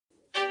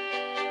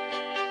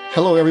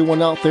Hello,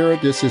 everyone out there.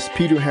 This is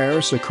Peter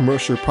Harris of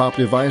Commercial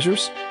Property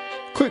Advisors.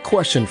 Quick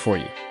question for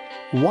you.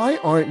 Why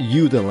aren't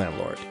you the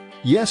landlord?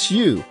 Yes,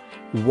 you.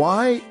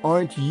 Why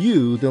aren't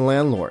you the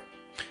landlord?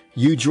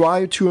 You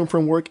drive to and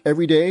from work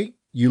every day.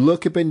 You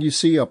look up and you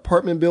see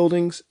apartment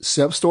buildings,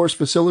 self-storage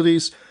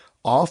facilities,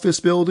 office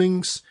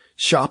buildings,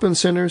 shopping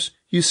centers.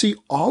 You see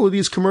all of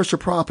these commercial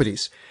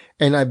properties.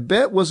 And I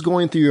bet what's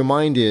going through your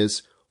mind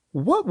is,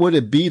 what would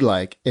it be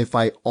like if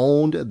I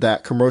owned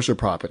that commercial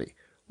property?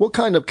 What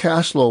kind of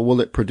cash flow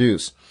will it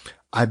produce?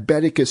 I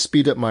bet it could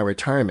speed up my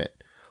retirement.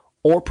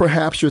 Or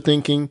perhaps you're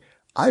thinking,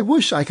 I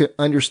wish I could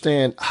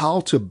understand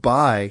how to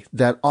buy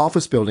that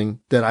office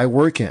building that I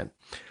work in.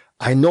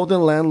 I know the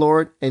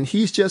landlord and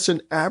he's just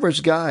an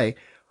average guy.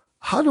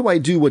 How do I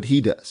do what he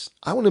does?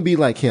 I want to be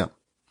like him.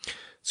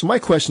 So my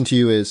question to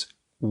you is,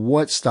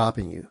 what's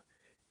stopping you?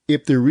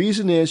 If the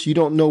reason is you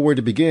don't know where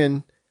to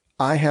begin,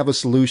 I have a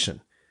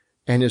solution.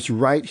 And it's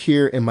right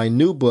here in my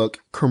new book,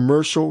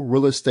 Commercial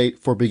Real Estate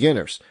for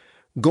Beginners.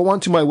 Go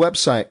onto my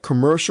website,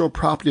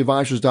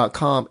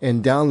 commercialpropertyadvisors.com,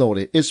 and download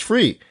it. It's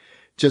free.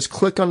 Just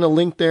click on the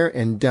link there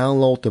and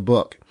download the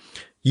book.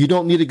 You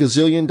don't need $1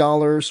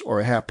 gazillion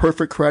or have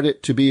perfect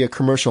credit to be a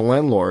commercial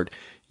landlord.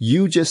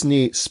 You just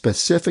need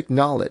specific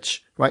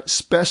knowledge, right?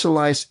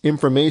 Specialized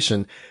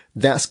information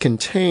that's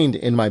contained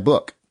in my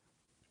book.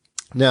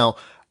 Now,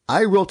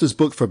 I wrote this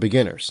book for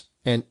beginners.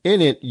 And in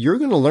it, you're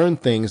going to learn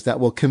things that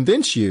will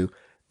convince you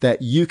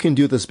that you can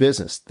do this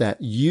business, that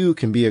you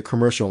can be a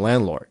commercial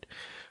landlord.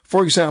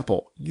 For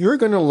example, you're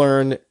going to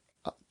learn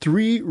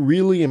 3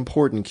 really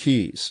important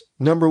keys.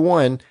 Number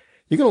 1,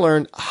 you're going to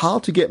learn how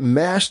to get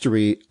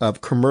mastery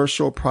of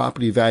commercial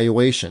property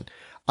valuation.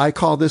 I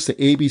call this the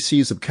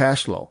ABCs of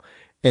cash flow.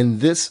 In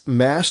this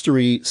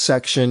mastery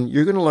section,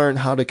 you're going to learn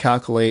how to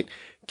calculate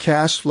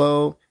cash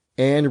flow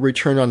and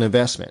return on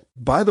investment.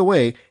 By the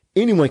way,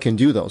 anyone can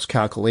do those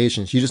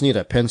calculations. You just need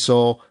a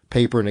pencil,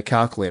 paper, and a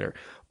calculator.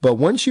 But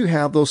once you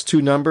have those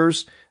 2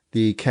 numbers,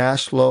 the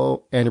cash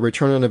flow and the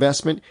return on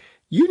investment,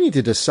 you need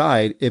to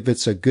decide if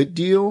it's a good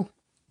deal,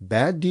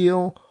 bad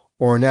deal,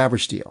 or an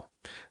average deal.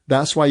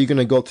 That's why you're going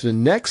to go to the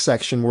next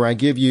section where I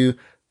give you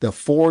the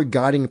 4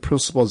 guiding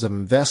principles of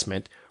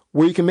investment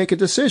where you can make a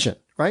decision,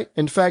 right?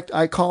 In fact,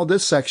 I call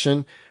this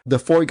section the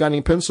 4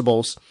 guiding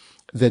principles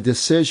the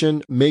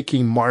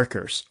decision-making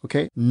markers,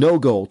 okay?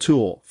 No-go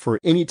tool for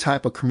any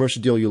type of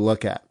commercial deal you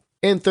look at.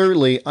 And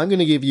thirdly, I'm going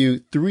to give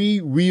you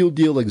 3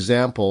 real-deal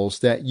examples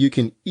that you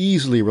can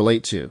easily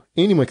relate to.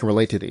 Anyone can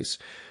relate to these.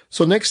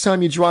 So next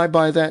time you drive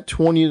by that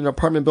 20-unit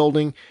apartment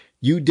building,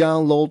 you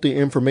download the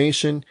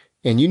information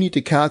and you need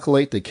to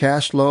calculate the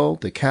cash flow,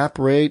 the cap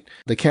rate,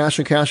 the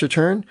cash-on-cash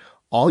return.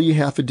 All you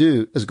have to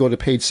do is go to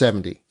page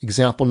 70,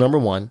 example number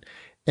 1,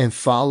 and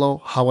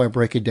follow how I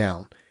break it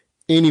down.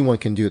 Anyone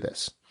can do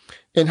this.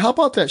 And how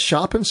about that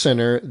shopping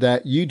center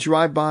that you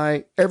drive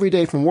by every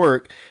day from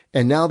work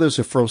and now there's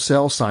a for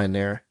sale sign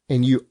there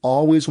and you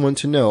always want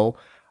to know,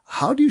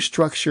 how do you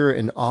structure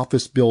an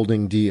office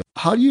building deal?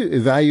 How do you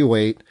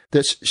evaluate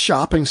this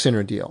shopping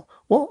center deal?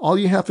 Well, all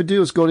you have to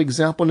do is go to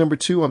example number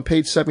 2 on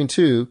page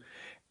 72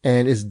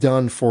 and it's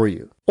done for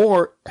you.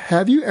 Or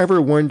have you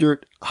ever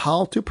wondered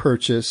how to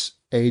purchase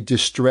a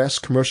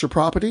distressed commercial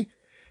property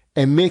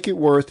and make it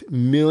worth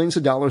millions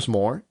of dollars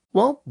more?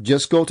 Well,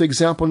 just go to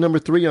example number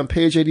 3 on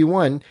page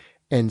 81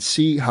 and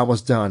see how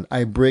it's done.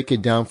 I break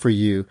it down for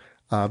you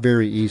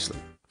very easily.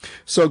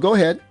 So go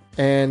ahead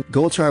and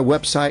go to our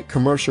website,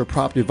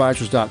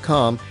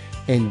 commercialpropertyadvisors.com,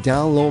 and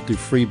download the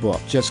free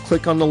book. Just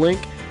click on the link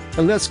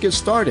and let's get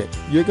started.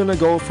 You're going to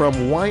go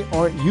from why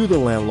aren't you the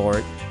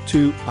landlord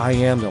to I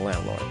am the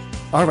landlord.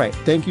 All right.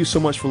 Thank you so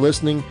much for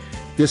listening.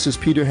 This is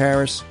Peter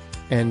Harris,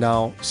 and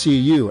I'll see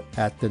you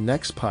at the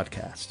next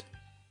podcast.